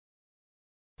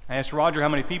I asked Roger how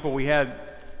many people we had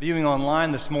viewing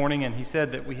online this morning, and he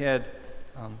said that we had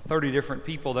 30 different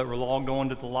people that were logged on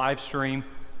to the live stream,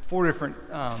 4 different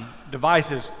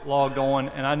devices logged on,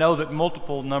 and I know that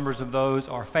multiple numbers of those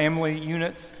are family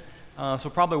units, so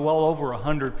probably well over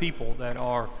 100 people that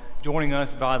are joining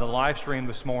us by the live stream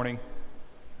this morning.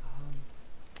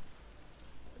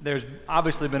 There's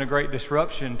obviously been a great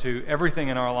disruption to everything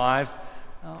in our lives,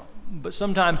 but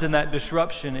sometimes in that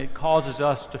disruption it causes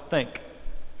us to think.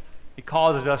 It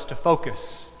causes us to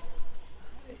focus.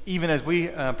 Even as we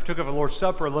partook of the Lord's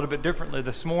Supper a little bit differently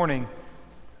this morning,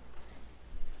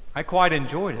 I quite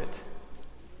enjoyed it.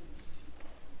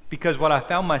 Because what I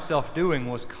found myself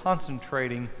doing was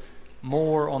concentrating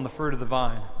more on the fruit of the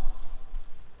vine.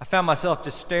 I found myself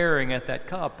just staring at that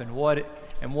cup and what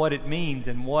it means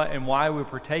and why we're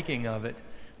partaking of it.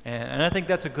 And I think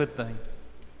that's a good thing.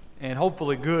 And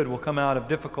hopefully good will come out of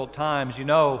difficult times. You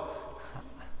know,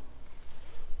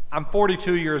 I'm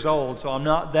 42 years old, so I'm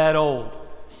not that old.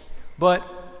 But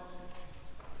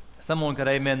someone could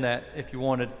amen that if you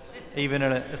wanted, even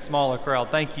in a smaller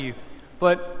crowd. Thank you.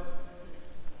 But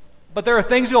there are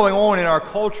things going on in our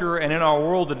culture and in our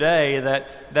world today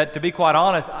that to be quite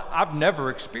honest, I've never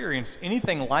experienced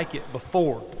anything like it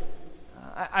before.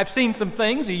 I've seen some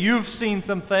things, you've seen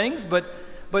some things, but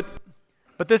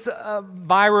this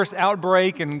virus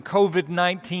outbreak and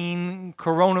COVID-19,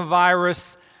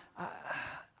 coronavirus,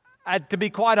 to be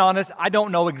quite honest, I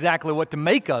don't know exactly what to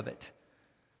make of it.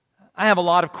 I have a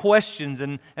lot of questions,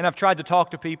 and I've tried to talk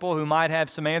to people who might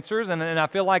have some answers, and I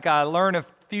feel like I learn a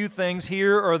few things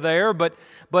here or there, but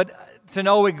to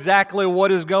know exactly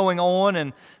what is going on,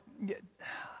 and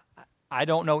I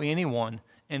don't know anyone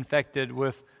infected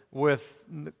with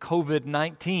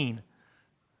COVID-19.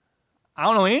 I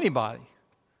don't know anybody.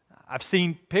 I've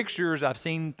seen pictures, I've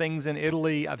seen things in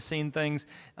Italy, I've seen things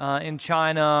in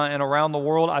China and around the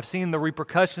world. I've seen the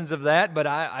repercussions of that, but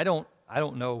I don't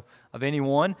know of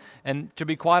anyone. And to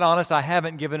be quite honest, I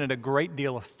haven't given it a great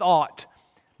deal of thought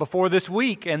before this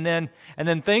week. And then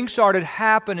things started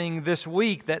happening this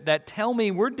week that tell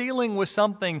me we're dealing with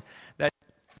something that,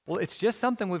 well, it's just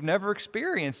something we've never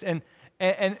experienced. And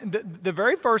the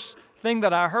very first thing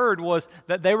that I heard was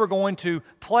that they were going to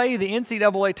play the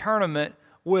NCAA tournament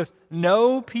with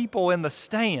no people in the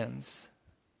stands.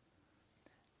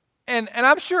 And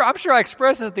I'm sure I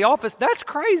expressed it at the office, that's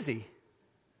crazy.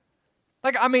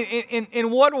 Like, I mean,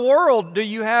 in what world do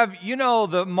you have,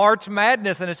 the March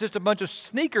Madness and it's just a bunch of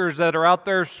sneakers that are out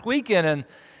there squeaking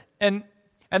and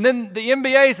then the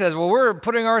NBA says, well, we're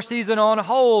putting our season on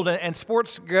hold, and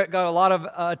sports got a lot of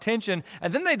attention.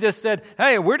 And then they just said,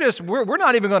 hey, we're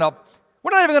not even going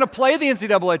to play the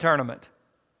NCAA tournament.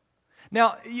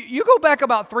 Now, you go back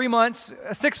about 3 months,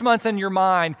 6 months in your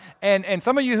mind, and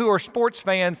some of you who are sports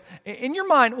fans, in your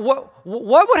mind, what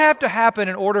would have to happen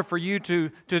in order for you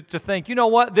to think, you know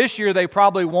what, this year they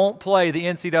probably won't play the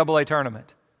NCAA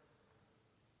tournament?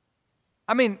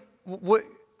 I mean,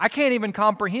 I can't even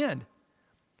comprehend.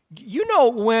 You know,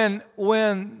 when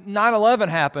 9/11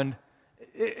 happened,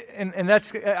 and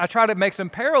that's, I try to make some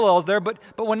parallels there, but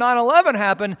when 9/11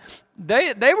 happened,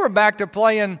 they were back to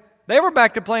playing. They were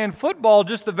back to playing football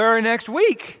just the very next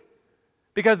week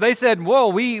because they said, whoa,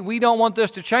 we don't want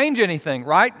this to change anything,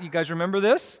 right? You guys remember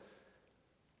this?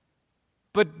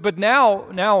 But now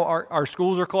our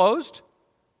schools are closed.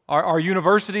 Our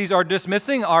universities are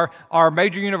dismissing. Our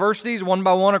major universities, one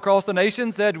by one across the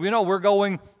nation, said, we're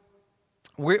going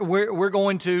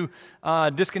to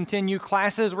discontinue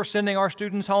classes. We're sending our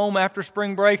students home after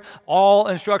spring break. All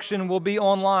instruction will be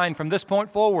online from this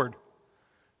point forward.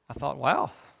 I thought,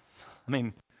 wow.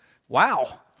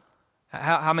 Wow.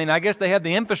 I guess they have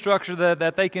the infrastructure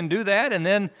that they can do that, and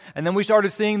then we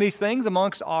started seeing these things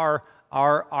amongst our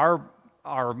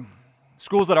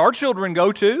schools that our children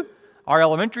go to, our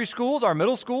elementary schools, our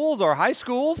middle schools, our high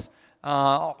schools.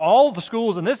 All the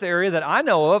schools in this area that I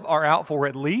know of are out for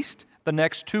at least the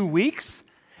next 2 weeks.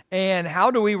 And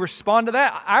how do we respond to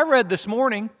that? I read this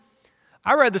morning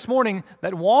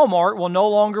that Walmart will no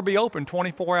longer be open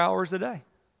 24 hours a day,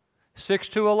 6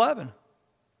 to 11.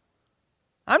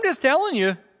 I'm just telling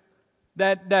you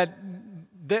that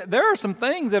there are some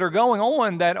things that are going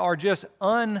on that are just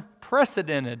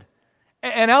unprecedented.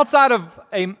 And outside of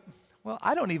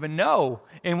I don't even know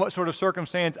in what sort of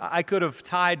circumstance I could have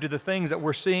tied to the things that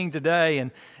we're seeing today.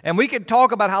 And we could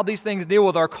talk about how these things deal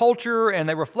with our culture and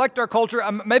they reflect our culture.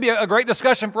 Maybe a great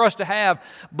discussion for us to have.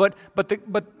 But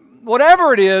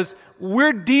whatever it is,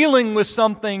 we're dealing with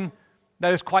something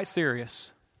that is quite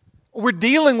serious. We're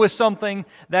dealing with something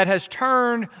that has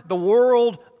turned the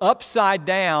world upside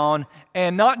down,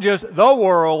 and not just the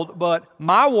world, but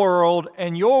my world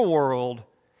and your world.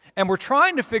 And we're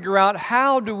trying to figure out,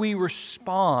 how do we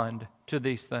respond to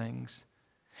these things?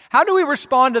 How do we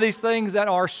respond to these things that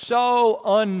are so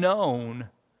unknown?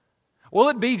 Will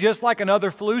it be just like another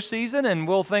flu season and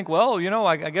we'll think, well,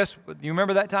 I guess, you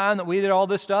remember that time that we did all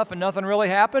this stuff and nothing really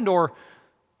happened? Or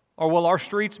will our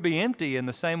streets be empty in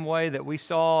the same way that we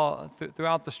saw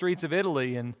throughout the streets of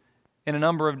Italy in a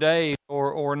number of days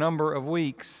or a number of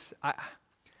weeks?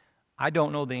 I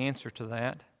don't know the answer to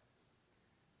that.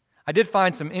 I did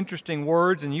find some interesting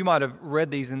words, and you might have read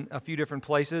these in a few different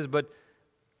places, but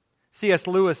C.S.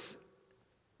 Lewis,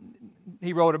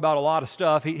 he wrote about a lot of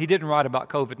stuff. He didn't write about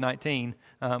COVID-19,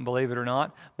 believe it or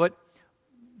not, but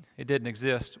it didn't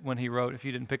exist when he wrote, if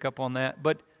you didn't pick up on that.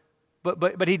 But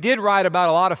he did write about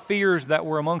a lot of fears that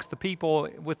were amongst the people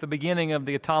with the beginning of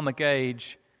the atomic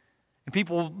age. And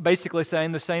people basically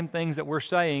saying the same things that we're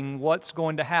saying. What's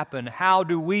going to happen? How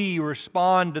do we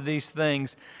respond to these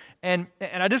things? And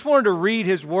I just wanted to read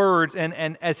his words,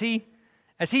 and as he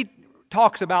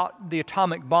talks about the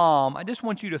atomic bomb, I just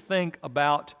want you to think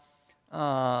about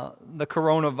the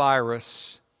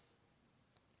coronavirus.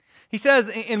 He says,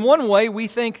 in one way, we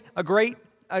think a great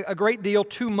deal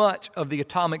too much of the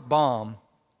atomic bomb.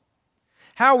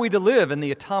 How are we to live in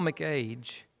the atomic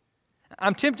age?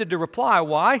 I'm tempted to reply,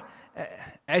 why?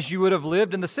 As you would have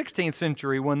lived in the 16th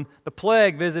century when the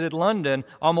plague visited London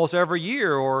almost every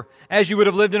year, or as you would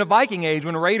have lived in a Viking age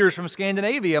when raiders from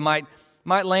Scandinavia might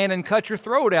land and cut your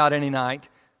throat out any night,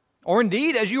 or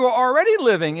indeed as you are already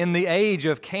living in the age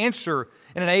of cancer,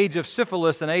 in an age of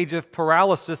syphilis, an age of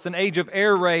paralysis, an age of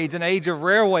air raids, an age of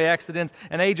railway accidents,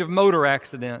 an age of motor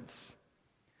accidents.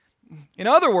 In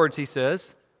other words, he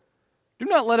says, do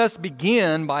not let us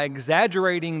begin by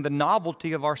exaggerating the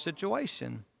novelty of our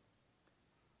situation.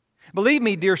 Believe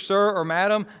me, dear sir or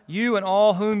madam, you and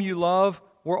all whom you love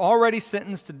were already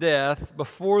sentenced to death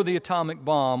before the atomic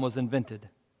bomb was invented.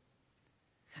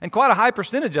 And quite a high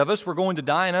percentage of us were going to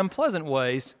die in unpleasant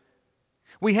ways.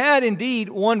 We had indeed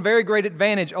one very great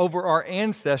advantage over our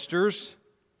ancestors,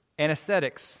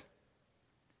 anesthetics.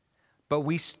 But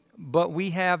we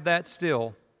have that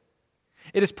still.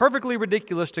 It is perfectly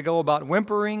ridiculous to go about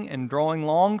whimpering and drawing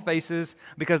long faces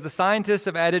because the scientists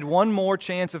have added one more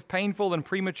chance of painful and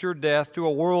premature death to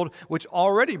a world which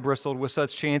already bristled with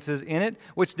such chances in it,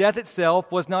 which death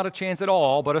itself was not a chance at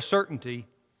all, but a certainty.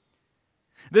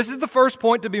 This is the first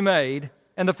point to be made,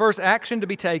 and the first action to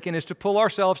be taken is to pull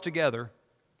ourselves together.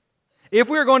 If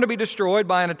we are going to be destroyed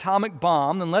by an atomic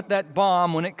bomb, then let that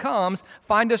bomb, when it comes,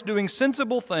 find us doing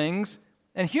sensible things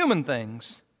and human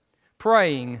things,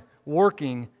 praying,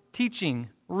 working, teaching,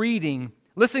 reading,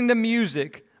 listening to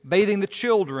music, bathing the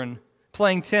children,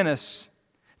 playing tennis,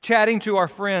 chatting to our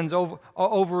friends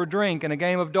over a drink and a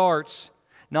game of darts,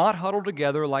 not huddled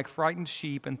together like frightened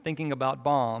sheep and thinking about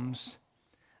bombs.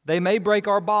 They may break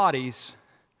our bodies.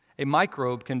 A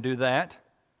microbe can do that.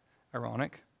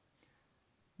 Ironic.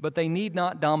 But they need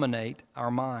not dominate our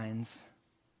minds.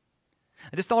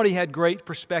 I just thought he had great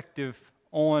perspective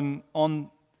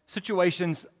on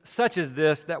situations such as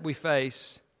this that we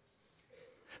face.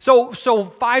 So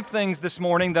 5 things this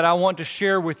morning that I want to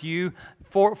share with you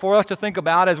for us to think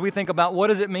about as we think about what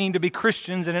does it mean to be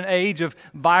Christians in an age of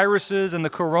viruses and the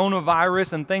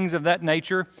coronavirus and things of that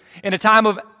nature, in a time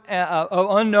of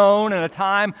unknown and a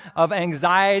time of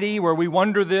anxiety where we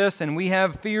wonder this and we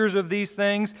have fears of these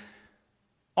things.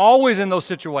 Always in those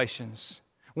situations,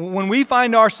 when we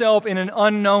find ourselves in an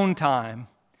unknown time,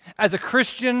 as a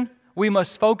Christian, we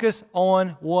must focus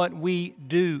on what we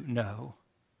do know.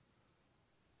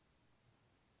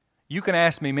 You can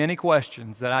ask me many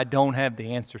questions that I don't have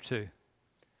the answer to.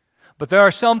 But there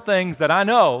are some things that I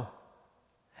know,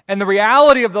 and the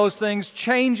reality of those things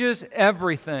changes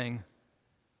everything.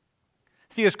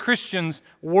 See, as Christians,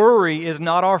 worry is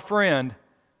not our friend,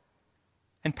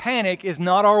 and panic is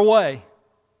not our way.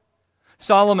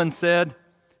 Solomon said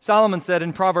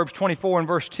in Proverbs 24 and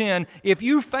verse 10, if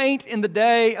you faint in the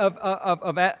day of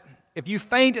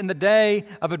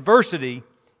adversity,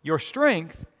 your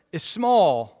strength is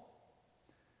small.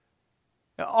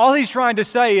 All he's trying to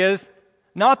say is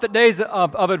not that days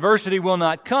of adversity will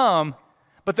not come,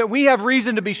 but that we have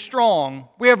reason to be strong.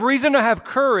 We have reason to have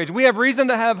courage. We have reason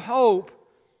to have hope.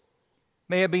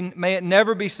 May it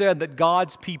never be said that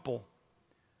God's people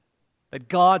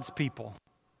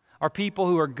are people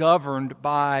who are governed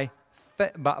by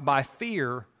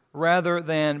fear rather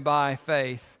than by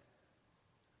faith.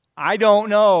 I don't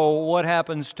know what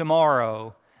happens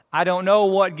tomorrow. I don't know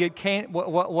what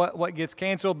gets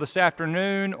canceled this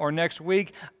afternoon or next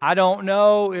week. I don't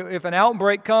know if an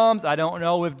outbreak comes. I don't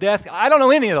know if death. I don't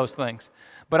know any of those things.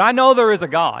 But I know there is a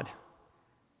God.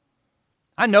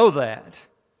 I know that.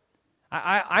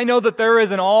 I know that there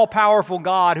is an all-powerful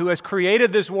God who has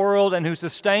created this world and who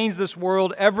sustains this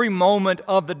world every moment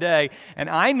of the day. And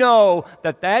I know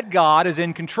that that God is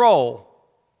in control.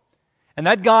 And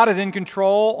that God is in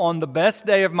control on the best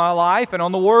day of my life and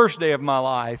on the worst day of my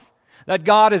life. That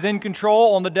God is in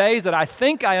control on the days that I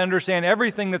think I understand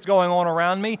everything that's going on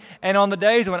around me, and on the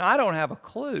days when I don't have a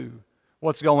clue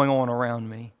what's going on around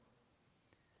me.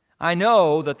 I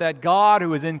know that that God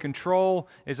who is in control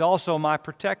is also my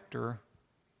protector.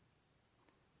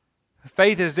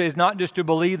 Faith is not just to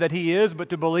believe that He is, but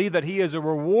to believe that He is a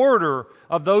rewarder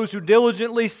of those who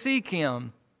diligently seek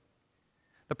Him.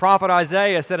 The prophet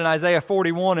Isaiah said in Isaiah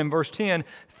 41 and verse 10,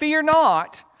 "Fear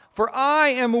not, for I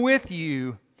am with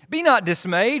you. Be not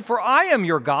dismayed, for I am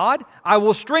your God. I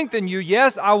will strengthen you.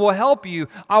 Yes, I will help you.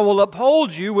 I will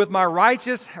uphold you with my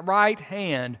righteous right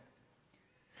hand."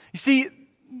 You see,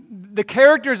 the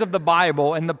characters of the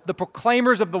Bible and the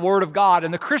proclaimers of the Word of God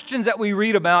and the Christians that we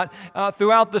read about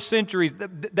throughout the centuries,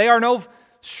 they are no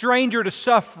stranger to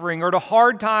suffering or to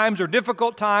hard times or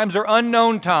difficult times or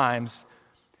unknown times.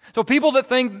 So people that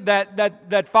think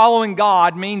that following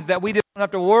God means that we don't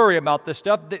have to worry about this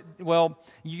stuff, well,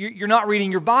 you're not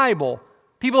reading your Bible.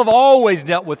 People have always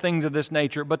dealt with things of this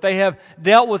nature, but they have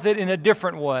dealt with it in a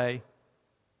different way.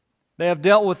 They have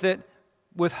dealt with it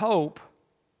with hope.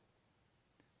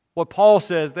 What Paul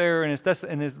says there in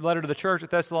his letter to the church at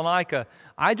Thessalonica,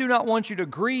 "I do not want you to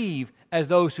grieve as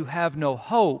those who have no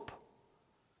hope."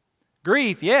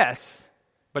 Grief, yes,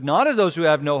 but not as those who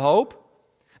have no hope.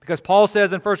 Because Paul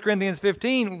says in 1 Corinthians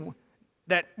 15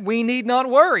 that we need not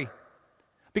worry.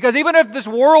 Because even if this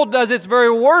world does its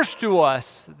very worst to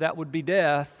us, that would be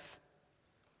death,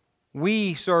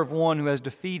 we serve one who has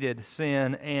defeated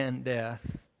sin and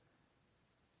death.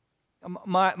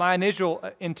 My initial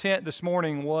intent this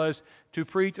morning was to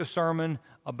preach a sermon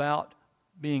about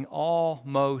being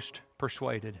almost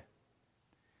persuaded.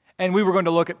 And we were going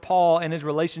to look at Paul and his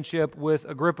relationship with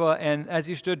Agrippa and as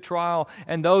he stood trial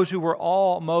and those who were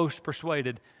almost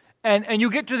persuaded. And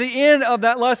you get to the end of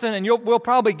that lesson and we'll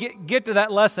probably get to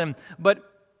that lesson, but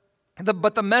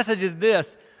the message is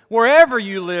this: wherever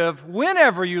you live,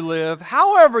 whenever you live,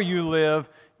 however you live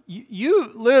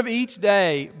each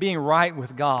day being right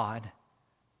with God.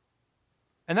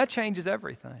 And that changes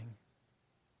everything.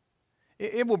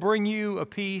 It will bring you a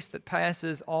peace that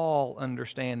passes all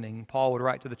understanding. Paul would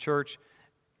write to the church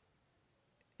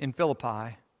in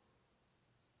Philippi.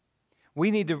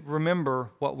 We need to remember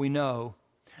what we know.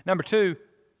 Number two,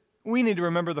 we need to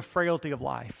remember the frailty of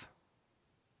life.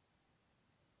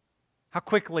 How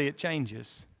quickly it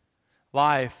changes.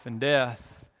 Life and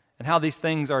death, and how these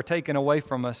things are taken away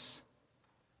from us.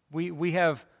 We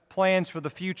have plans for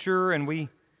the future, and we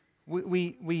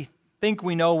think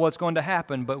we know what's going to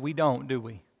happen, but we don't, do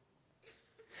we?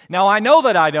 Now, I know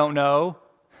that I don't know,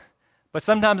 but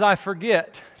sometimes I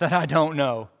forget that I don't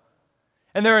know.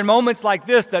 And there are moments like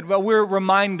this that we're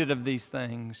reminded of these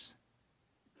things.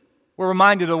 We're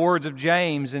reminded of the words of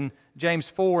James in James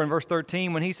 4 and verse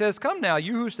 13 when he says, "Come now,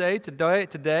 you who say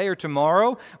today or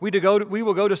tomorrow, we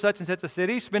will go to such and such a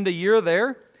city, spend a year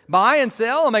there, buy and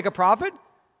sell and make a profit.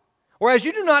 Whereas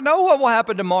you do not know what will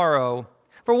happen tomorrow.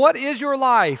 For what is your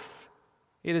life?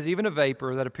 It is even a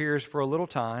vapor that appears for a little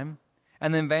time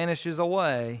and then vanishes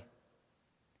away.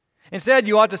 Instead,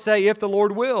 you ought to say, if the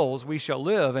Lord wills, we shall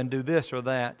live and do this or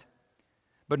that.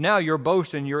 But now your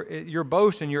boast and your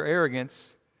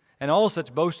arrogance, and all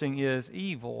such boasting is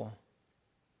evil."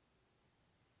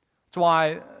 That's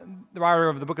why the writer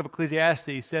of the book of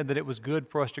Ecclesiastes said that it was good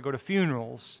for us to go to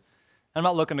funerals. I'm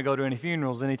not looking to go to any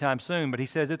funerals anytime soon, but he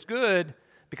says it's good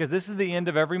because this is the end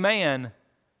of every man.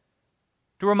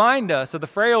 To remind us of the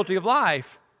frailty of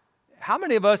life. How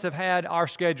many of us have had our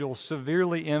schedules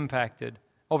severely impacted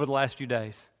over the last few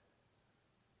days?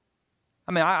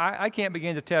 I mean, I can't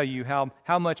begin to tell you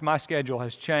how much my schedule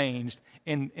has changed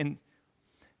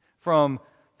from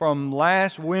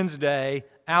last Wednesday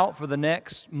out for the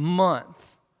next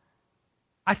month.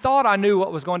 I thought I knew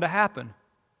what was going to happen.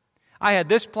 I had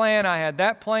this plan, I had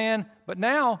that plan, but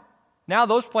now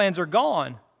those plans are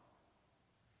gone.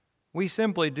 We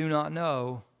simply do not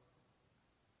know.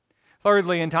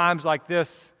 Thirdly, in times like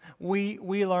this, we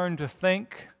learn to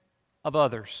think of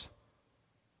others.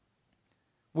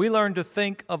 We learn to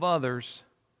think of others.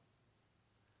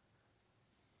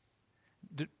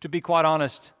 To be quite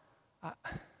honest, I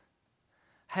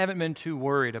haven't been too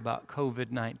worried about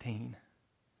COVID-19,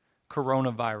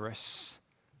 coronavirus.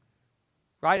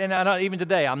 Right? And not even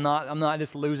today, I'm not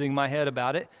just losing my head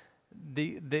about it.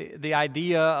 The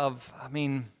idea of,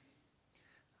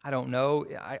 I don't know.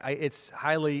 It's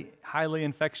highly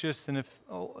infectious, and if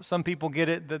some people get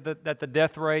it, that the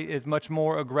death rate is much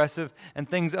more aggressive and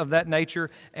things of that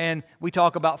nature. And we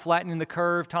talk about flattening the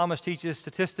curve. Thomas teaches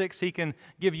statistics. He can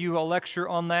give you a lecture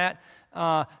on that.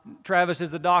 Travis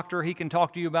is a doctor. He can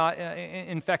talk to you about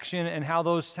infection and how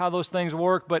those things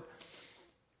work. But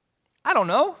I don't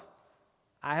know.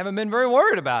 I haven't been very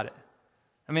worried about it.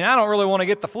 I mean, I don't really want to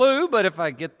get the flu, but if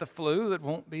I get the flu, it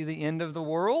won't be the end of the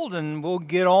world, and we'll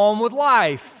get on with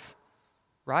life,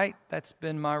 right? That's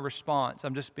been my response.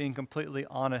 I'm just being completely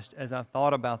honest as I've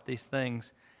thought about these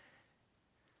things.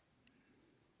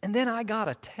 And then I got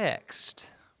a text.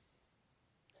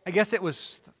 I guess it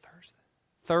was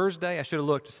Thursday. I should have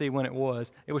looked to see when it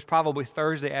was. It was probably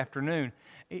Thursday afternoon.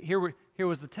 Here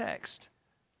was the text.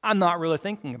 I'm not really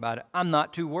thinking about it. I'm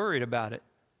not too worried about it.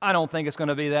 I don't think it's going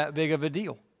to be that big of a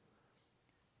deal.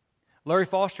 Larry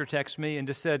Foster texted me and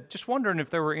just said, just wondering if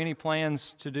there were any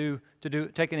plans to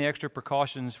take any extra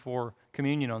precautions for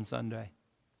communion on Sunday.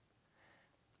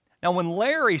 Now, when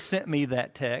Larry sent me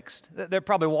that text, they're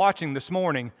probably watching this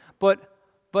morning, but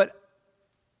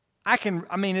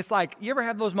it's like, you ever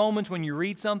have those moments when you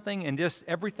read something and just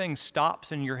everything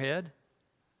stops in your head?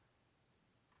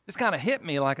 This kind of hit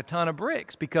me like a ton of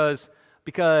bricks because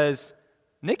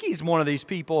Nikki's one of these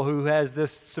people who has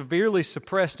this severely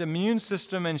suppressed immune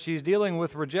system, and she's dealing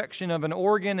with rejection of an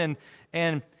organ,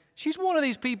 and she's one of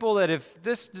these people that if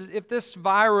this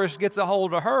virus gets a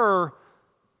hold of her,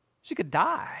 she could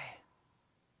die.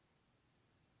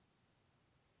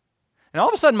 And all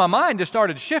of a sudden, my mind just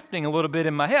started shifting a little bit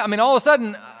in my head. I mean, all of a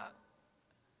sudden,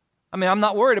 I'm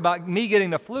not worried about me getting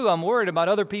the flu. I'm worried about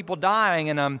other people dying,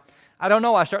 and I don't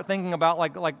know. I start thinking about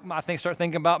start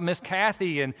thinking about Miss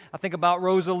Kathy, and I think about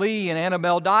Rosalie and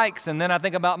Annabelle Dykes, and then I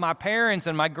think about my parents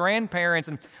and my grandparents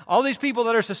and all these people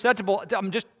that are susceptible.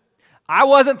 I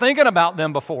wasn't thinking about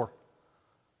them before.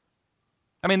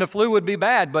 I mean, the flu would be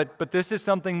bad, but this is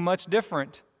something much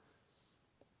different.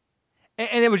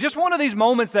 And it was just one of these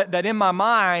moments that in my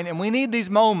mind, and we need these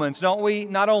moments, don't we?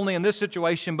 Not only in this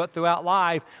situation, but throughout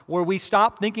life, where we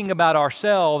stop thinking about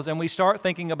ourselves and we start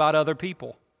thinking about other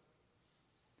people.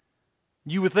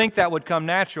 You would think that would come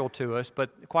natural to us,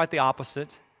 but quite the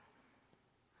opposite.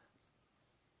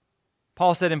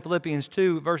 Paul said in Philippians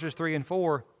 2, verses 3 and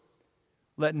 4,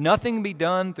 "Let nothing be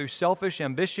done through selfish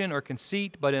ambition or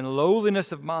conceit, but in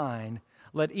lowliness of mind,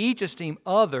 let each esteem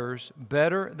others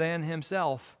better than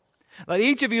himself. Let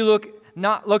each of you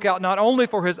look out not only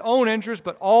for his own interest,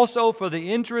 but also for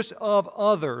the interests of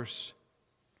others."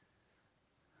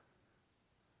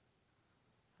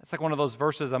 It's like one of those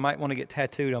verses I might want to get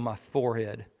tattooed on my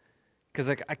forehead because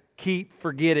I keep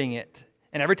forgetting it.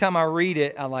 And every time I read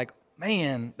it, I'm like,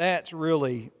 man, that's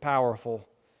really powerful.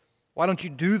 Why don't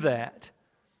you do that?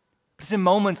 But it's in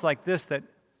moments like this that,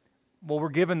 we're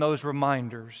given those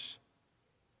reminders.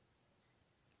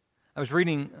 I was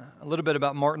reading a little bit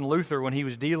about Martin Luther when he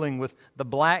was dealing with the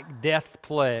Black Death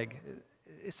plague.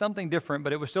 It's something different,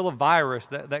 but it was still a virus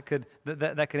that could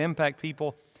impact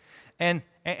people. And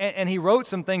he wrote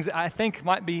some things that I think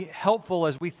might be helpful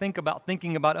as we think about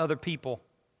thinking about other people.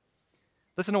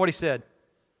 Listen to what he said.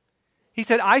 He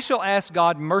said, "I shall ask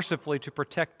God mercifully to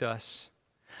protect us.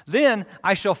 Then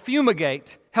I shall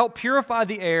fumigate, help purify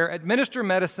the air, administer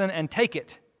medicine, and take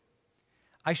it.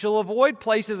 I shall avoid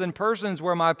places and persons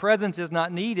where my presence is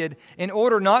not needed in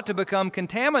order not to become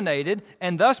contaminated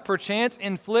and thus perchance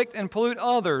inflict and pollute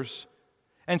others,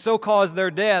 and so cause their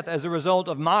death as a result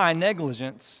of my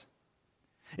negligence.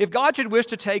 If God should wish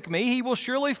to take me, He will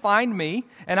surely find me,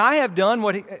 and I have done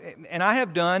what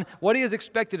He has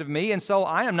expected of me, and so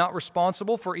I am not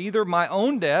responsible for either my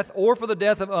own death or for the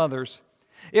death of others.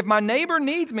 If my neighbor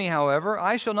needs me, however,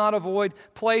 I shall not avoid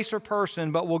place or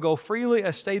person, but will go freely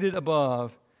as stated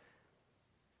above.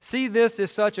 See, this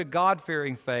is such a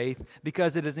God-fearing faith,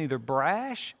 because it is neither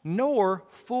brash nor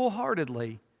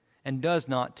foolhardily, and does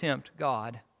not tempt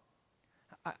God."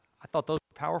 I thought those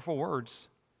were powerful words.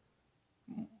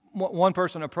 One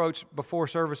person approached before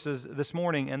services this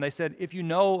morning, and they said, if you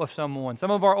know of someone, some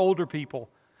of our older people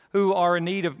who are in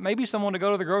need of maybe someone to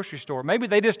go to the grocery store, maybe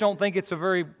they just don't think it's a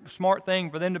very smart thing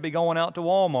for them to be going out to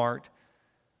Walmart.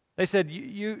 They said,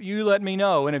 you let me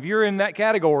know, and if you're in that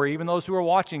category, even those who are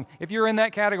watching, if you're in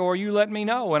that category, you let me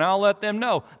know, and I'll let them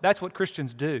know. That's what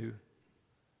Christians do.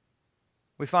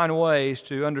 We find ways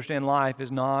to understand life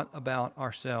is not about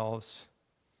ourselves.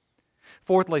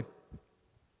 Fourthly,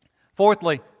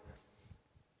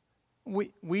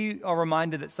 we are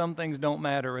reminded that some things don't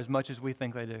matter as much as we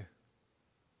think they do.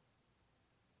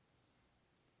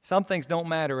 Some things don't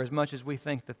matter as much as we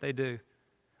think that they do.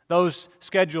 Those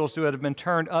schedules that have been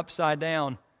turned upside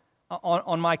down,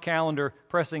 on my calendar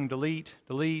pressing delete,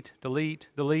 delete, delete,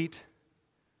 delete.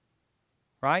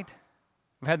 Right?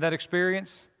 I've had that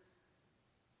experience.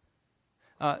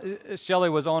 Shelley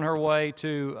was on her way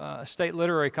to a state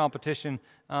literary competition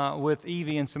with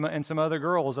Evie and some other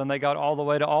girls, and they got all the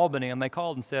way to Albany, and they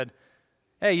called and said,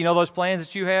 "Hey, you know those plans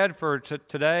that you had for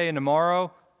today and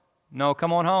tomorrow? No,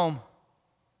 come on home.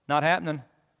 Not happening."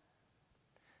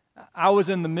 I was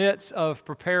in the midst of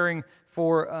preparing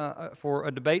for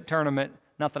a debate tournament,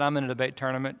 not that I'm in a debate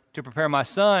tournament, to prepare my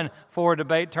son for a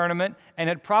debate tournament, and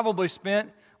had probably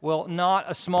spent, not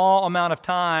a small amount of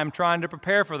time trying to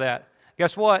prepare for that.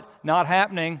 Guess what? Not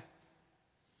happening.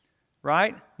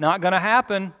 Right? Not going to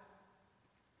happen.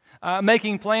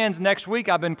 Making plans next week.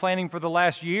 I've been planning for the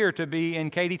last year to be in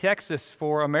Katy, Texas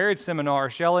for a marriage seminar.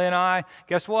 Shelley and I,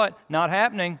 guess what? Not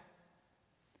happening.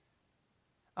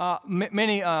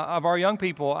 Many of our young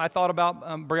people, I thought about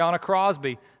Brianna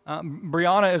Crosby.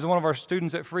 Brianna is one of our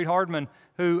students at Freed-Hardman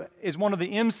who is one of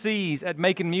the MCs at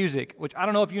Making Music, which I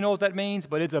don't know if you know what that means,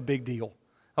 but it's a big deal,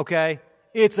 okay?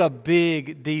 It's a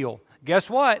big deal.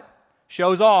 Guess what?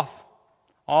 Shows off.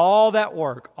 All that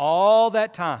work, all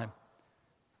that time.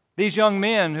 These young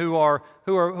men who are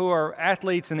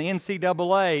athletes in the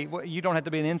NCAA, you don't have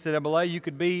to be in the NCAA, you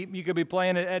could be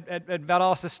playing at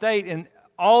Valdosta State, and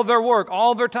all of their work,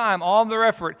 all of their time, all of their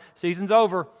effort, season's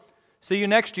over. See you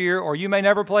next year, or you may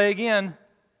never play again.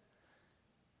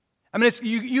 I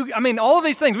mean, all of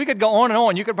these things, we could go on and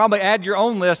on. You could probably add your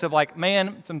own list of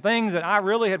some things that I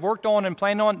really had worked on and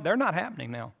planned on, they're not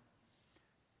happening now.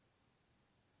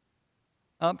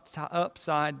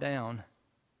 Upside down.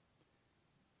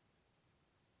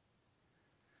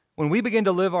 When we begin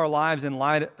to live our lives in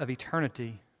light of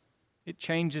eternity, it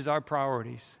changes our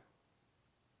priorities.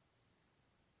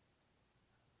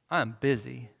 I'm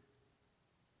busy.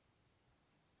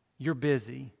 You're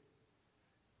busy.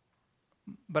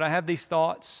 But I have these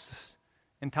thoughts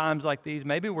in times like these.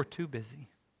 Maybe we're too busy.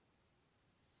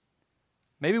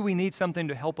 Maybe we need something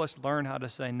to help us learn how to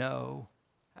say no.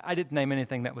 I didn't name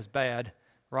anything that was bad,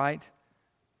 right?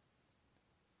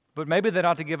 But maybe that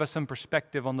ought to give us some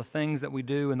perspective on the things that we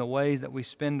do and the ways that we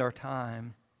spend our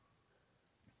time.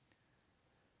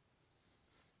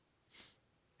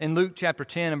 In Luke chapter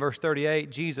 10 and verse 38,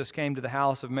 Jesus came to the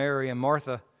house of Mary and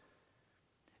Martha.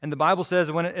 And the Bible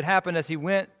says when it happened as he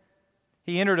went,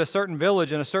 he entered a certain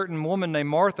village, and a certain woman named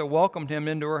Martha welcomed him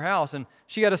into her house. And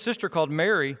she had a sister called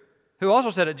Mary, who also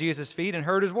sat at Jesus' feet and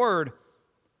heard his word.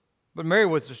 But Mary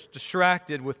was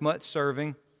distracted with much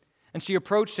serving. And she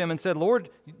approached him and said, "Lord,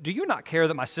 do you not care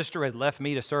that my sister has left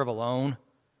me to serve alone?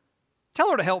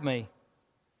 Tell her to help me."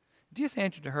 Jesus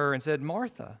answered to her and said,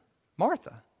 "Martha,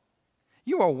 Martha,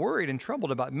 you are worried and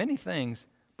troubled about many things,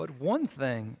 but one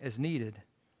thing is needed.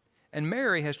 And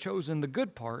Mary has chosen the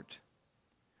good part,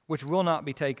 which will not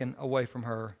be taken away from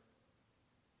her."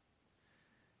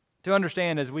 To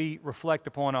understand as we reflect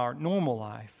upon our normal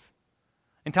life,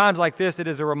 in times like this, it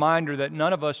is a reminder that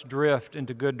none of us drift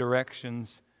into good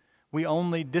directions. We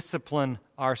only discipline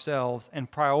ourselves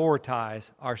and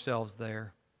prioritize ourselves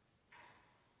there.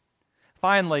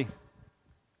 Finally,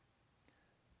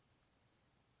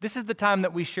 this is the time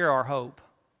that we share our hope.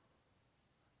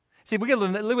 See, we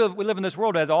live in this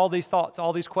world that has all these thoughts,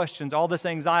 all these questions, all this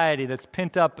anxiety that's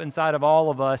pent up inside of all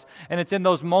of us. And it's in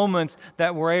those moments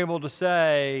that we're able to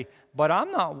say, "But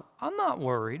I'm not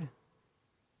worried.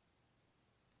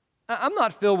 I'm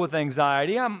not filled with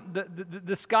anxiety.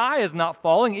 The sky is not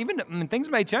falling. Things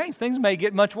may change. Things may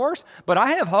get much worse, but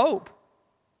I have hope."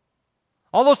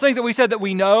 All those things that we said that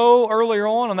we know earlier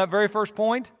on that very first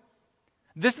point,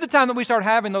 this is the time that we start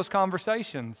having those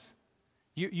conversations.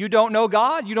 You don't know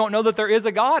God? You don't know that there is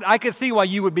a God? I could see why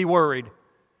you would be worried.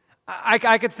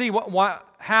 I could see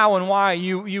how and why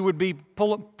you would be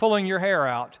pulling your hair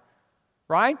out,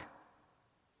 right?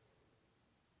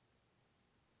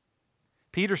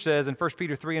 Peter says in 1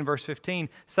 Peter 3 and verse 15,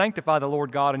 "Sanctify the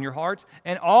Lord God in your hearts,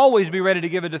 and always be ready to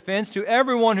give a defense to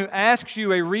everyone who asks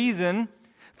you a reason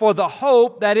for the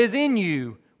hope that is in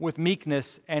you with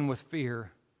meekness and with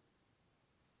fear."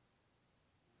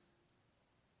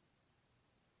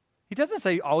 He doesn't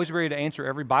say always be ready to answer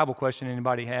every Bible question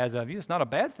anybody has of you. It's not a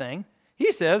bad thing.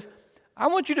 He says, I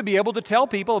want you to be able to tell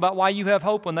people about why you have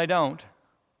hope when they don't.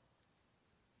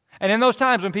 And in those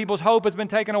times when people's hope has been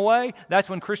taken away, that's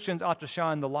when Christians ought to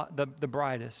shine the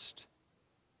brightest.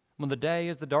 When the day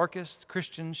is the darkest,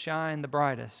 Christians shine the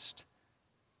brightest.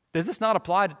 Does this not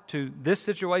apply to this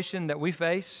situation that we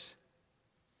face?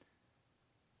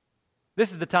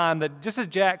 This is the time that, just as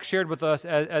Jack shared with us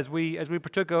as we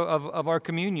partook of our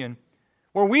communion,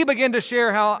 where we begin to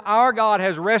share how our God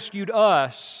has rescued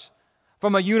us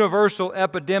from a universal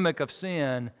epidemic of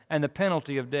sin and the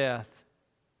penalty of death.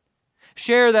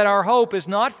 Share that our hope is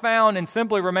not found in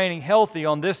simply remaining healthy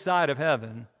on this side of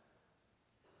heaven,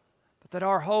 but that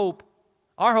our hope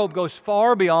goes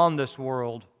far beyond this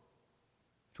world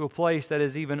to a place that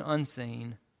is even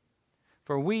unseen.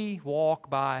 For we walk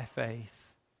by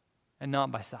faith and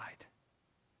not by sight.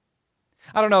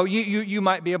 I don't know, you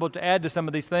might be able to add to some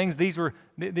of these things. These were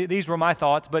my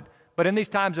thoughts, but in these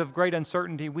times of great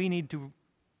uncertainty, we need to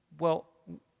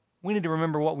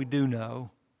remember what we do know.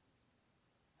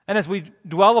 And as we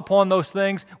dwell upon those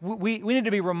things, we need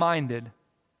to be reminded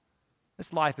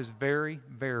this life is very,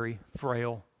 very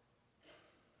frail.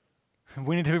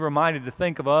 We need to be reminded to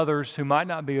think of others who might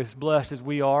not be as blessed as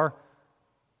we are.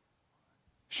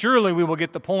 Surely we will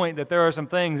get the point that there are some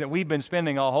things that we've been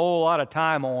spending a whole lot of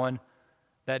time on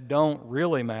that don't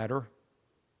really matter.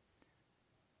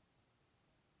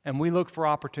 And we look for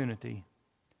opportunity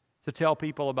to tell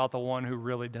people about the one who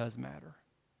really does matter,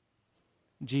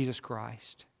 Jesus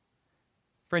Christ.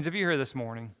 Friends, if you're here this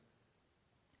morning,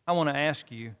 I want to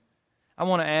ask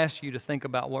you to think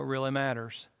about what really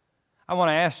matters. I want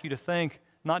to ask you to think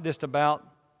not just about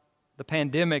the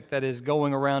pandemic that is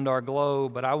going around our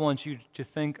globe, but I want you to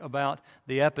think about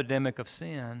the epidemic of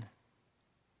sin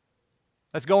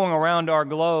that's going around our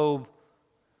globe.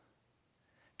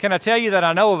 Can I tell you that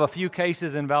I know of a few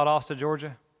cases in Valdosta,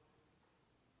 Georgia?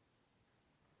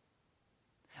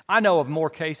 I know of more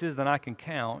cases than I can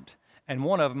count, and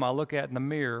one of them I look at in the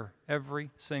mirror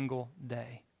every single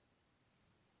day.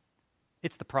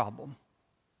 It's the problem.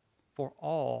 For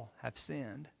all have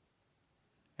sinned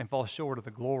and fall short of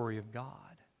the glory of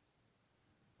God.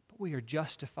 But we are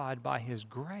justified by His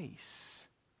grace.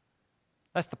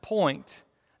 That's the point.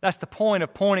 That's the point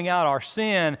of pointing out our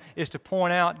sin, is to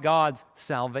point out God's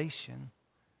salvation.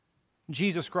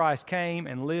 Jesus Christ came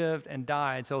and lived and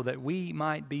died so that we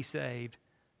might be saved.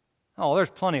 Oh,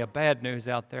 there's plenty of bad news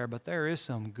out there, but there is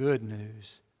some good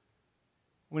news.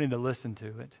 We need to listen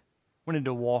to it. We need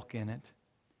to walk in it.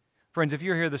 Friends, if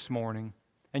you're here this morning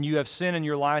and you have sin in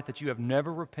your life that you have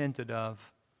never repented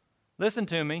of, listen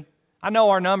to me. I know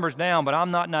our number's down, but I'm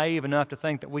not naive enough to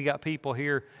think that we got people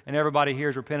here and everybody here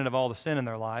is repentant of all the sin in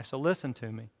their life. So listen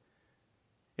to me.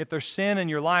 If there's sin in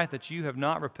your life that you have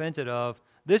not repented of,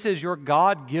 this is your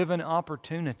God-given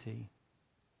opportunity.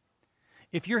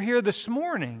 If you're here this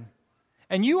morning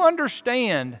and you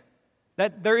understand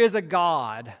that there is a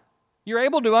God, you're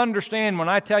able to understand when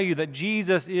I tell you that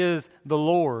Jesus is the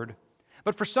Lord,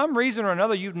 but for some reason or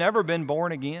another you've never been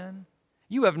born again,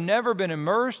 you have never been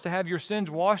immersed to have your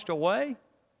sins washed away,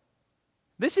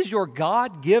 this is your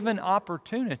God-given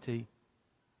opportunity.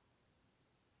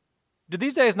 Do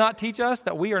these days not teach us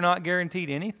that we are not guaranteed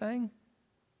anything?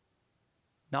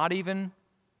 Not even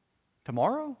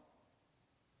tomorrow?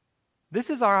 This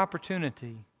is our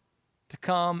opportunity to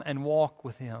come and walk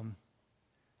with Him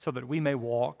so that we may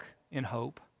walk in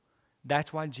hope.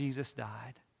 That's why Jesus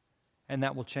died, and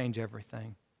that will change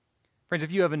everything. Friends,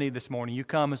 if you have a need this morning, you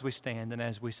come as we stand and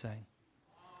as we sing.